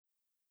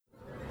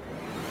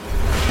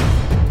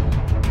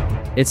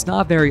It's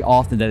not very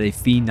often that a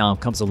phenom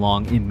comes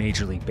along in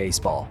Major League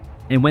Baseball.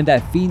 And when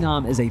that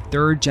phenom is a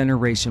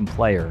third-generation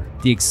player,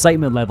 the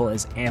excitement level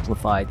is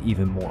amplified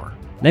even more.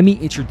 Let me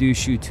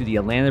introduce you to the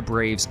Atlanta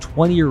Braves'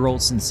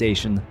 20-year-old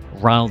sensation,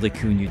 Ronald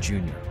Acuna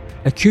Jr.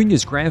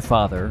 Acuna's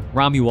grandfather,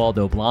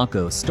 Romualdo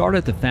Blanco,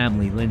 started the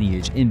family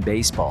lineage in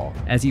baseball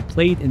as he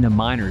played in the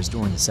minors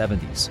during the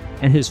 70s,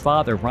 and his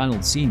father,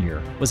 Ronald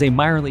Sr., was a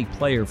minor league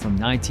player from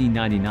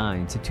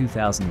 1999 to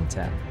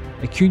 2010.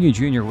 Acuna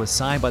Jr. was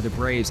signed by the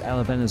Braves out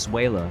of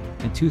Venezuela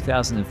in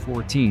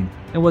 2014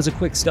 and was a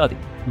quick study,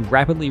 who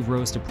rapidly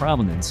rose to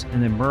prominence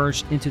and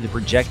emerged into the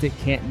projected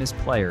can't-miss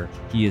player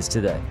he is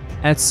today.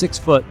 At 6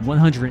 foot,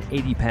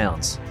 180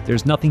 pounds,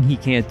 there's nothing he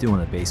can't do on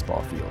a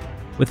baseball field.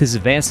 With his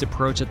advanced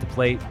approach at the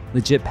plate,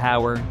 legit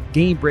power,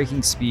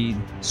 game-breaking speed,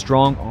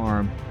 strong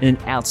arm, and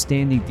an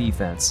outstanding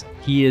defense,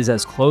 he is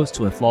as close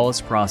to a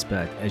flawless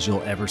prospect as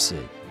you'll ever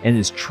see, and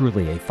is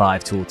truly a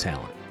five-tool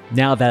talent.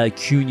 Now that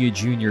Acuna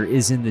Jr.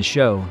 is in the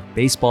show,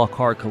 baseball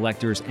card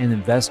collectors and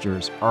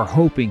investors are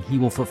hoping he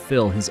will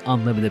fulfill his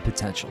unlimited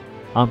potential.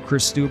 I'm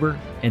Chris Stuber,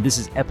 and this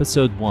is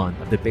episode 1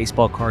 of the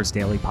Baseball Cards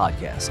Daily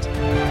podcast.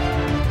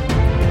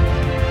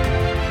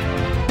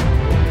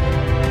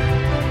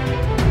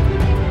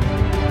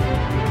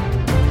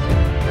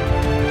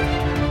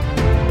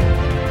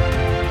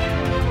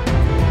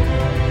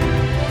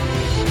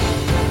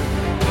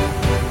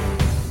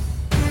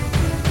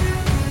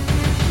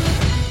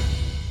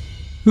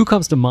 Who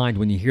comes to mind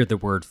when you hear the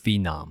word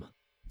phenom?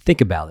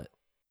 Think about it.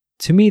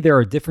 To me, there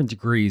are different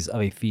degrees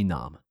of a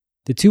phenom.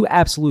 The two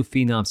absolute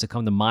phenoms that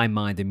come to my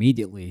mind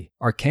immediately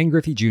are Ken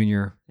Griffey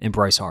Jr. and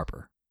Bryce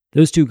Harper.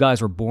 Those two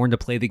guys were born to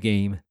play the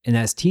game, and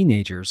as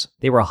teenagers,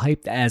 they were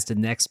hyped as the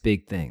next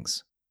big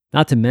things.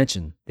 Not to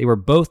mention, they were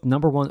both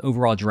number 1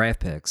 overall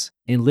draft picks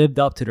and lived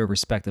up to their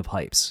respective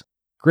hypes.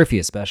 Griffey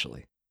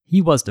especially.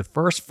 He was the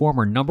first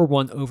former number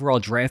 1 overall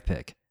draft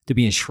pick to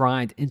be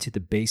enshrined into the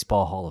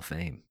Baseball Hall of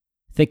Fame.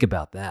 Think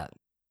about that.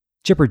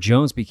 Chipper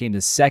Jones became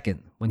the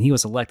second when he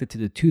was elected to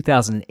the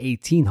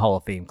 2018 Hall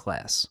of Fame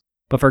class.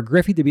 But for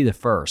Griffey to be the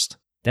first,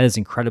 that is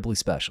incredibly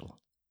special.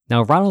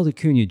 Now, Ronald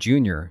Acuna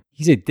Jr.,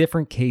 he's a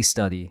different case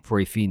study for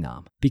a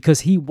phenom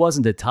because he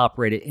wasn't a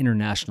top-rated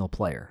international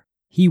player.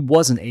 He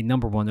wasn't a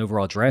number 1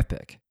 overall draft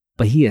pick,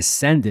 but he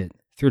ascended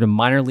through the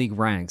minor league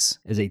ranks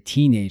as a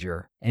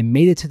teenager and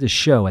made it to the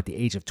show at the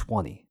age of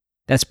 20.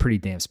 That's pretty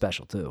damn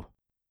special too.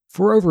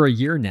 For over a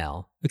year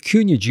now,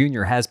 Acuna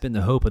Jr. has been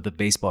the hope of the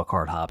baseball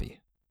card hobby.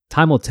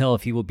 Time will tell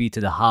if he will be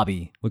to the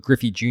hobby what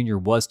Griffey Jr.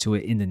 was to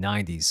it in the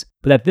 90s,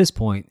 but at this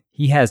point,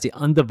 he has the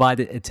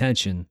undivided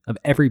attention of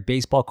every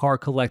baseball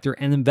card collector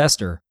and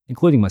investor,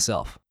 including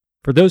myself.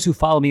 For those who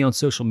follow me on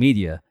social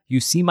media,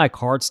 you see my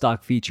card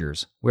stock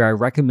features where I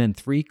recommend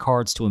 3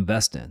 cards to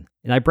invest in,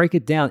 and I break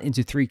it down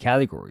into 3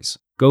 categories: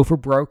 go for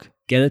broke,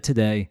 get it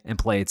today, and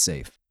play it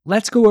safe.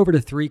 Let's go over the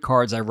 3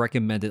 cards I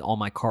recommended on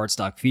my card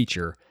stock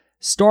feature,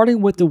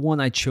 starting with the one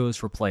I chose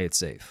for Play It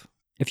Safe.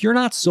 If you're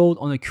not sold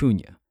on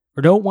Acuna,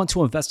 or don't want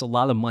to invest a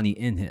lot of money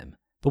in him,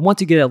 but want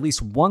to get at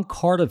least 1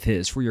 card of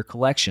his for your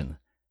collection,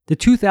 the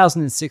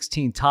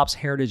 2016 Topps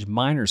Heritage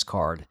Minors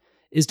card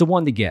is the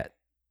one to get.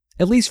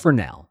 At least for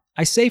now.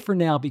 I say for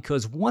now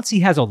because once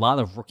he has a lot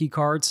of rookie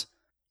cards,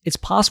 it's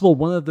possible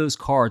one of those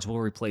cards will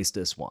replace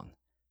this one.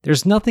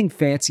 There's nothing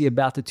fancy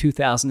about the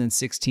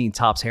 2016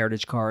 Topps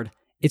Heritage card.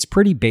 It's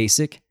pretty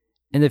basic,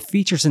 and it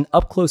features an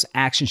up-close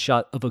action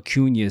shot of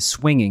Acuna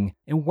swinging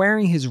and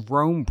wearing his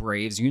Rome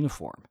Braves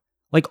uniform.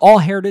 Like all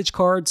Heritage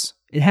cards,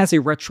 it has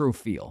a retro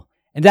feel,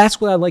 and that's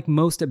what I like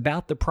most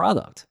about the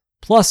product.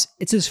 Plus,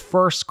 it's his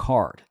first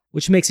card,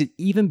 which makes it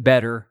even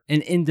better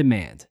and in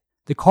demand.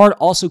 The card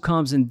also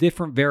comes in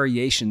different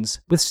variations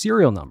with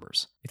serial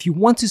numbers. If you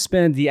want to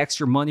spend the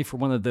extra money for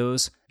one of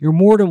those, you're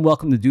more than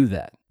welcome to do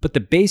that. But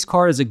the base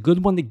card is a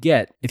good one to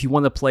get if you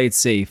want to play it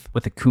safe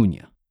with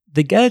Acuna.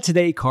 The Get It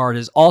Today card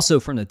is also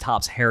from the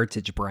Topps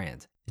Heritage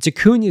brand. It's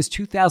Acuna's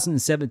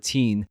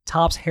 2017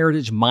 Topps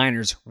Heritage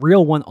Minors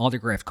Real One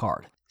autograph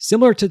card.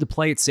 Similar to the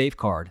Play It Safe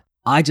card,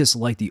 I just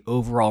like the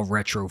overall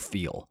retro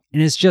feel,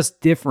 and it's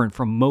just different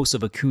from most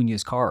of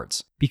Acuna's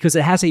cards because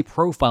it has a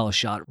profile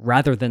shot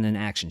rather than an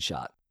action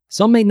shot.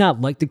 Some may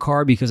not like the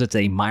card because it's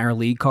a minor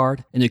league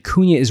card, and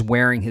Acuna is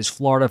wearing his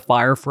Florida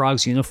Fire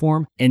Frogs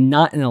uniform and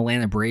not an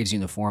Atlanta Braves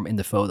uniform in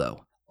the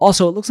photo.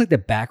 Also, it looks like the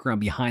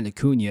background behind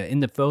Acuna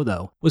in the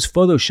photo was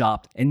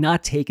photoshopped and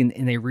not taken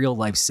in a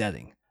real-life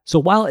setting. So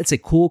while it's a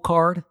cool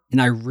card,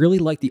 and I really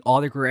like the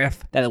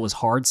autograph that it was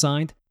hard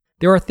signed,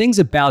 there are things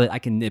about it I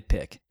can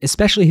nitpick,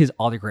 especially his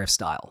autograph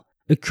style.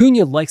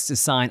 Acuna likes to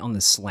sign on the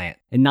slant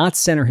and not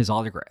center his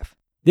autograph.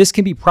 This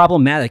can be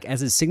problematic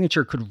as his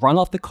signature could run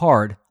off the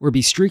card or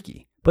be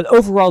streaky. But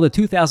overall, the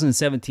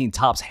 2017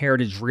 Topps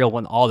Heritage Real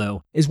One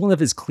Auto is one of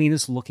his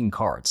cleanest looking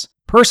cards.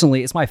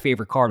 Personally, it's my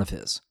favorite card of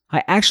his.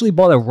 I actually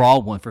bought a raw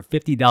one for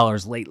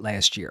 $50 late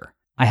last year.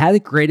 I had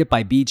it graded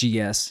by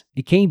BGS.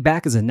 It came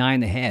back as a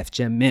 9.5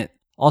 gem mint,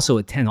 also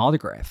a 10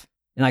 autograph.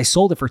 And I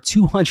sold it for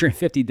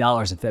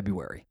 $250 in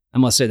February. I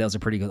must say that was a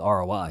pretty good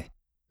ROI.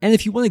 And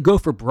if you want to go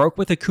for broke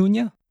with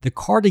Acuna, The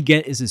card to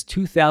get is his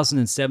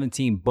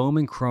 2017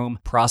 Bowman Chrome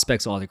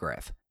Prospects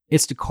autograph.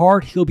 It's the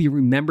card he'll be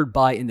remembered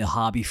by in the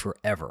hobby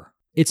forever.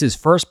 It's his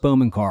first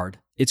Bowman card.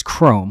 It's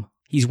chrome.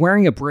 He's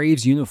wearing a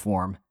Braves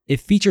uniform. It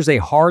features a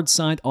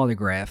hard-signed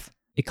autograph.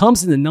 It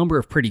comes in a number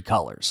of pretty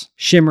colors,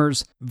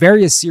 shimmers,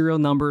 various serial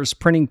numbers,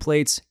 printing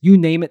plates, you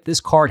name it, this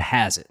card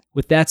has it.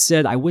 With that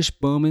said, I wish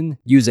Bowman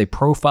used a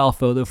profile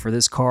photo for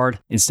this card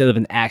instead of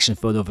an action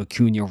photo of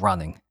Acuna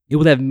running. It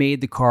would have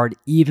made the card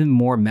even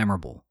more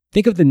memorable.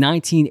 Think of the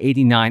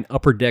 1989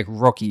 Upper Deck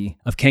rookie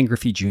of Ken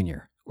Griffey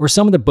Jr., or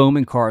some of the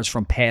Bowman cards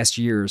from past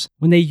years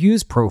when they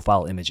used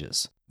profile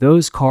images.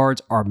 Those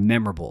cards are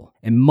memorable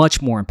and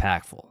much more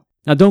impactful.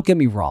 Now don't get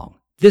me wrong.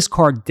 This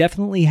card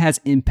definitely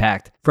has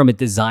impact from a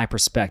design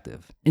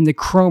perspective, and the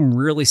chrome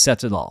really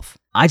sets it off.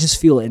 I just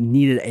feel it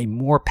needed a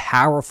more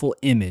powerful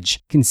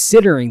image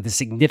considering the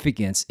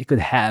significance it could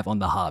have on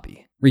the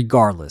hobby.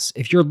 Regardless,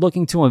 if you're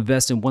looking to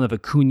invest in one of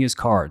Acuna's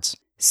cards,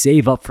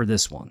 save up for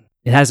this one.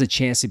 It has a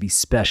chance to be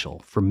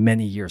special for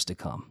many years to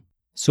come.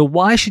 So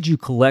why should you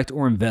collect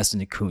or invest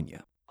in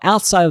Acuna?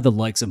 Outside of the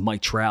likes of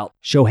Mike Trout,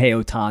 Shohei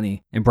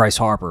Ohtani, and Bryce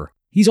Harper,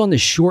 he's on the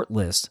short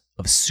list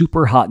of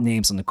super hot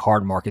names on the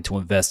card market to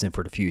invest in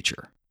for the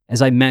future.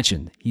 As I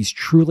mentioned, he's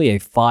truly a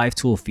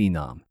 5-tool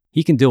phenom.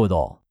 He can do it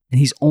all, and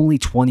he's only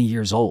 20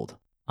 years old.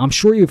 I'm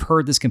sure you've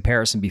heard this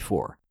comparison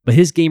before, but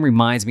his game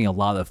reminds me a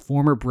lot of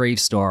former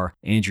Braves star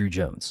Andruw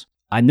Jones.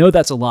 I know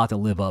that's a lot to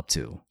live up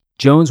to.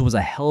 Jones was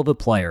a hell of a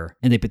player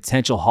and a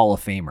potential Hall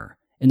of Famer,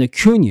 and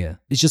Acuna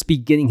is just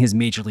beginning his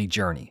major league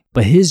journey,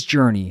 but his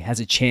journey has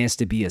a chance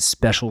to be a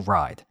special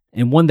ride,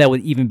 and one that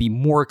would even be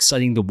more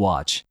exciting to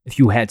watch if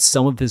you had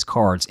some of his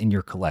cards in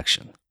your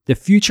collection. The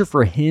future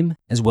for him,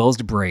 as well as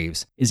the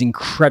Braves, is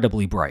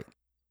incredibly bright.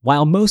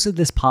 While most of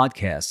this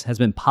podcast has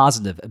been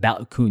positive about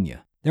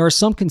Acuna, there are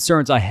some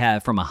concerns I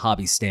have from a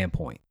hobby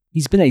standpoint.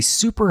 He's been a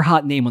super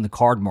hot name on the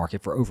card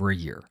market for over a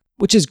year,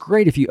 which is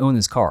great if you own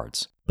his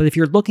cards. But if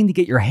you're looking to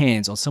get your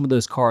hands on some of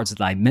those cards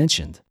that I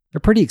mentioned, they're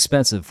pretty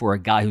expensive for a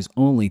guy who's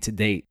only to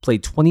date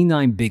played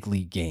 29 big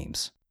league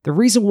games. The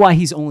reason why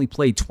he's only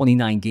played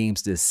 29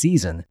 games this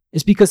season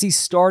is because he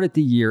started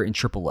the year in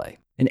AAA.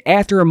 And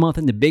after a month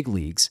in the big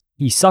leagues,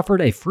 he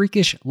suffered a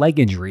freakish leg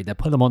injury that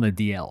put him on the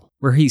DL,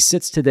 where he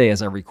sits today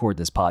as I record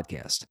this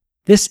podcast.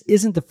 This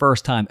isn't the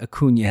first time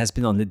Acuna has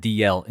been on the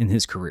DL in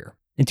his career.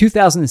 In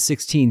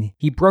 2016,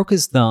 he broke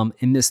his thumb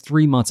and missed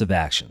 3 months of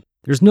action.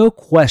 There's no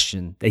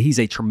question that he's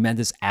a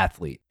tremendous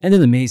athlete and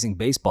an amazing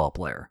baseball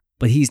player.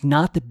 But he's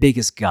not the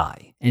biggest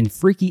guy, and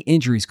freaky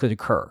injuries could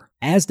occur,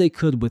 as they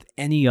could with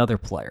any other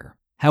player.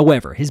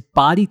 However, his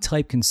body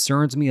type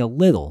concerns me a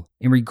little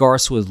in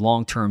regards to his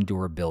long-term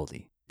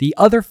durability. The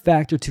other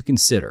factor to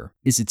consider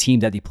is the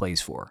team that he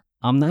plays for.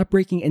 I'm not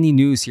breaking any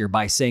news here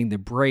by saying the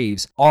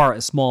Braves are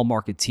a small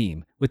market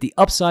team with the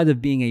upside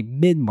of being a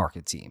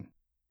mid-market team.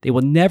 They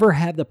will never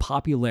have the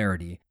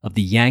popularity of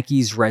the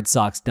Yankees, Red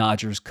Sox,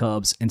 Dodgers,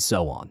 Cubs, and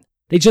so on.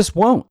 They just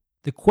won't.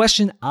 The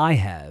question I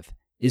have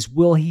is,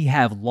 will he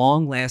have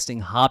long-lasting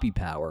hobby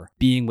power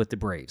being with the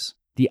Braves?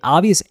 The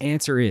obvious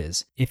answer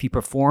is, if he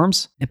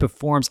performs and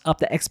performs up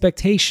to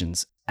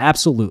expectations,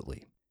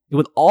 absolutely. It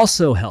would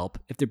also help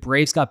if the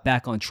Braves got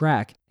back on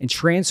track and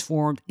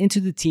transformed into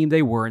the team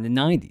they were in the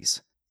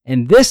 90s,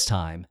 and this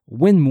time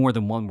win more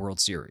than one World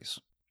Series.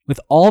 With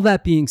all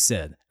that being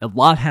said, a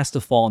lot has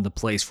to fall into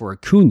place for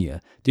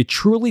Acuna to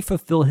truly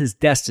fulfill his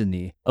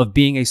destiny of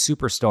being a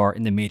superstar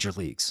in the major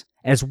leagues,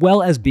 as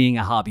well as being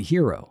a hobby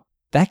hero.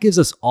 That gives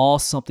us all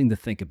something to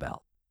think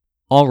about.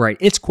 All right,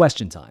 it's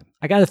question time.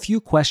 I got a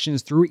few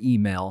questions through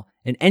email,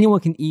 and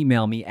anyone can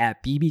email me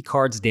at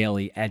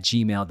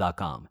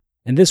bbcardsdaily@gmail.com.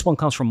 And this one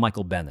comes from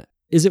Michael Bennett.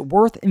 Is it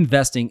worth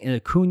investing in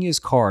Acuna's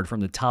card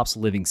from the Topps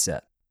Living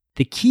set?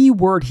 The key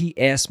word he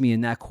asked me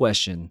in that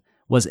question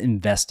was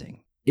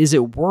investing. Is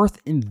it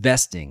worth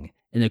investing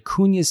in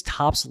Acuna's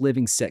Topps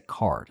Living set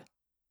card?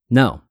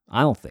 No,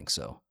 I don't think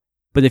so.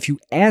 But if you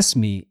ask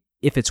me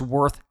if it's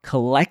worth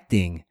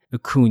collecting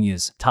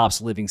Acuna's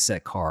Topps Living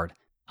set card,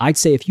 I'd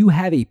say if you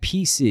have a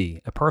PC,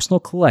 a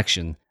personal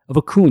collection of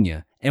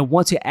Acuna, and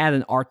want to add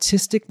an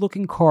artistic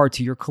looking card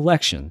to your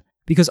collection,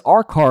 because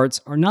our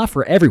cards are not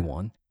for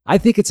everyone, I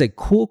think it's a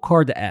cool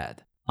card to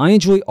add. I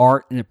enjoy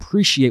art and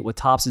appreciate what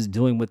Topps is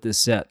doing with this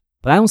set,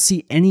 but I don't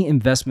see any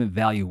investment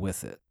value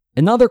with it.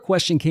 Another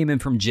question came in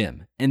from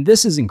Jim, and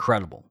this is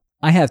incredible.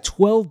 I have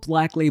 12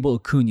 Black Label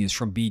Acunas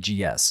from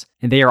BGS,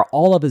 and they are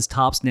all of his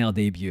Topps Now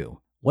debut.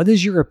 What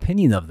is your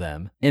opinion of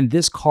them and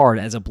this card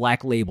as a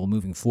Black Label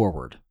moving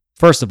forward?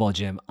 First of all,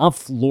 Jim, I'm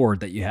floored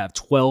that you have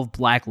 12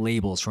 Black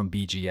Labels from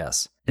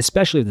BGS,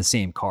 especially the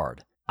same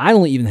card. I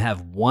don't even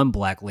have one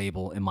Black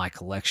Label in my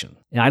collection,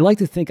 and I like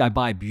to think I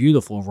buy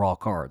beautiful raw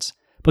cards.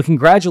 But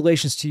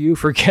congratulations to you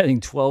for getting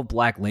 12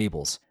 Black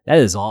Labels. That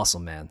is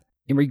awesome, man.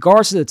 In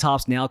regards to the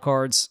Topps Now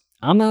cards,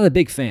 I'm not a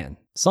big fan.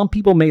 Some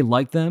people may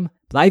like them,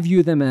 but I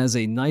view them as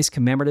a nice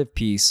commemorative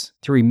piece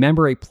to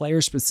remember a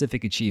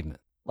player-specific achievement.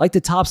 Like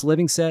the Topps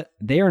Living set,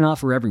 they are not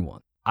for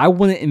everyone. I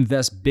wouldn't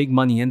invest big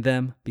money in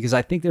them because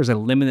I think there's a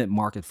limited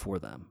market for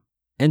them.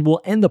 And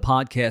we'll end the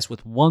podcast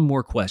with one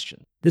more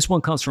question. This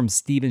one comes from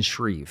Steven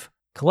Shreve.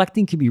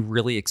 Collecting can be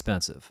really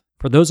expensive.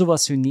 For those of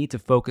us who need to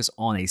focus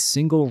on a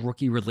single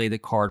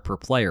rookie-related card per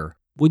player,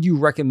 would you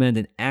recommend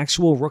an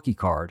actual rookie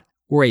card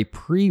or a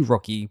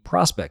pre-rookie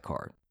prospect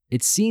card?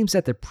 It seems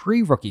that the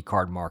pre-rookie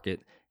card market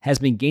has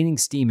been gaining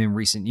steam in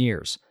recent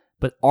years,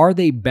 but are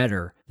they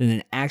better than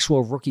an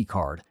actual rookie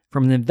card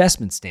from an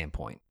investment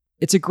standpoint?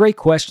 It's a great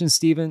question,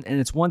 Steven, and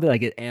it's one that I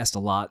get asked a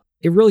lot.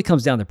 It really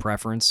comes down to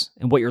preference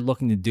and what you're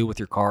looking to do with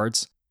your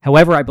cards.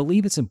 However, I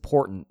believe it's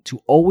important to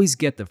always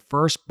get the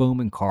first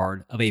Bowman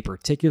card of a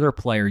particular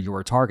player you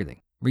are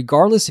targeting.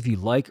 Regardless if you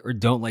like or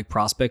don't like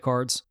prospect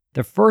cards,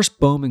 the first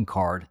Bowman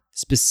card,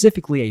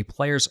 specifically a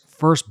player's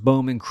first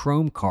Bowman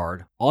Chrome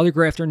card,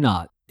 autographed or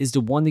not, is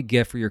the one to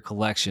get for your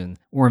collection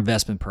or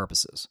investment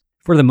purposes.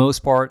 For the most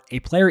part, a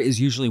player is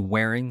usually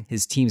wearing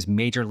his team's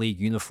major league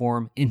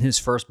uniform in his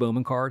first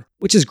Bowman card,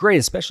 which is great,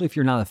 especially if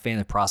you're not a fan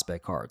of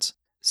prospect cards.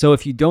 So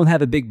if you don't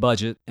have a big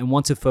budget and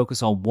want to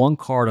focus on one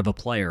card of a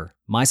player,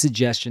 my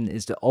suggestion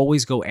is to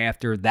always go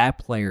after that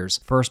player's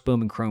first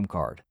Bowman Chrome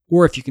card,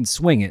 or if you can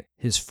swing it,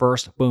 his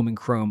first Bowman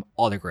Chrome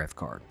autograph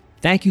card.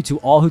 Thank you to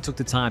all who took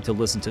the time to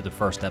listen to the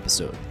first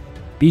episode.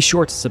 Be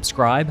sure to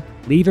subscribe,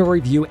 leave a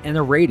review and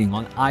a rating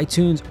on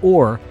iTunes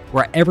or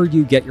wherever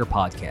you get your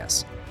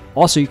podcasts.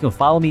 Also, you can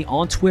follow me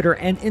on Twitter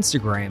and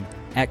Instagram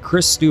at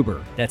Chris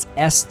Stuber, that's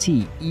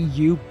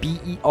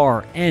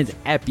STEUBER, and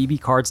at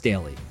BB Cards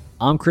Daily.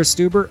 I'm Chris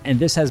Stuber, and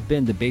this has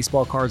been the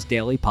Baseball Cards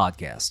Daily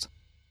Podcast.